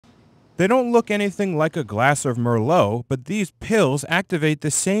They don't look anything like a glass of Merlot, but these pills activate the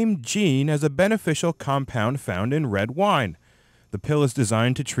same gene as a beneficial compound found in red wine. The pill is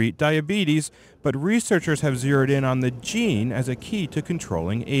designed to treat diabetes, but researchers have zeroed in on the gene as a key to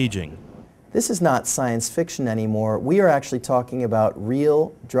controlling aging. This is not science fiction anymore. We are actually talking about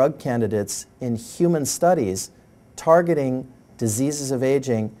real drug candidates in human studies targeting diseases of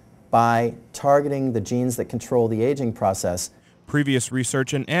aging by targeting the genes that control the aging process. Previous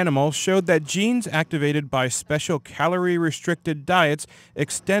research in animals showed that genes activated by special calorie-restricted diets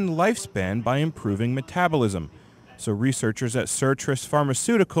extend lifespan by improving metabolism. So researchers at Certris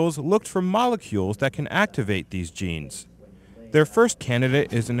Pharmaceuticals looked for molecules that can activate these genes. Their first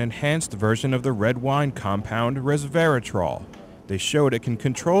candidate is an enhanced version of the red wine compound resveratrol. They showed it can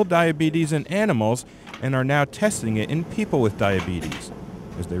control diabetes in animals and are now testing it in people with diabetes.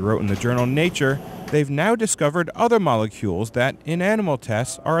 As they wrote in the journal Nature, they've now discovered other molecules that, in animal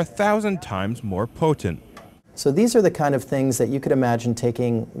tests, are 1,000 times more potent. So these are the kind of things that you could imagine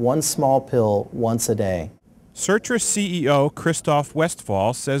taking one small pill once a day. Certris CEO Christoph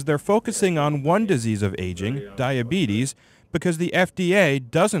Westphal says they're focusing on one disease of aging, diabetes, because the FDA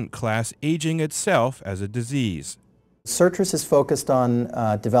doesn't class aging itself as a disease. Certris is focused on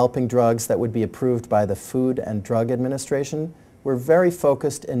developing drugs that would be approved by the Food and Drug Administration. We're very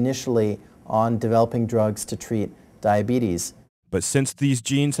focused initially on developing drugs to treat diabetes. But since these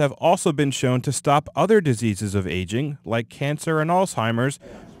genes have also been shown to stop other diseases of aging, like cancer and Alzheimer's,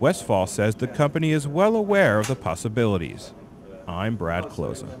 Westphal says the company is well aware of the possibilities. I'm Brad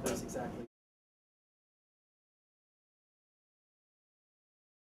Closa.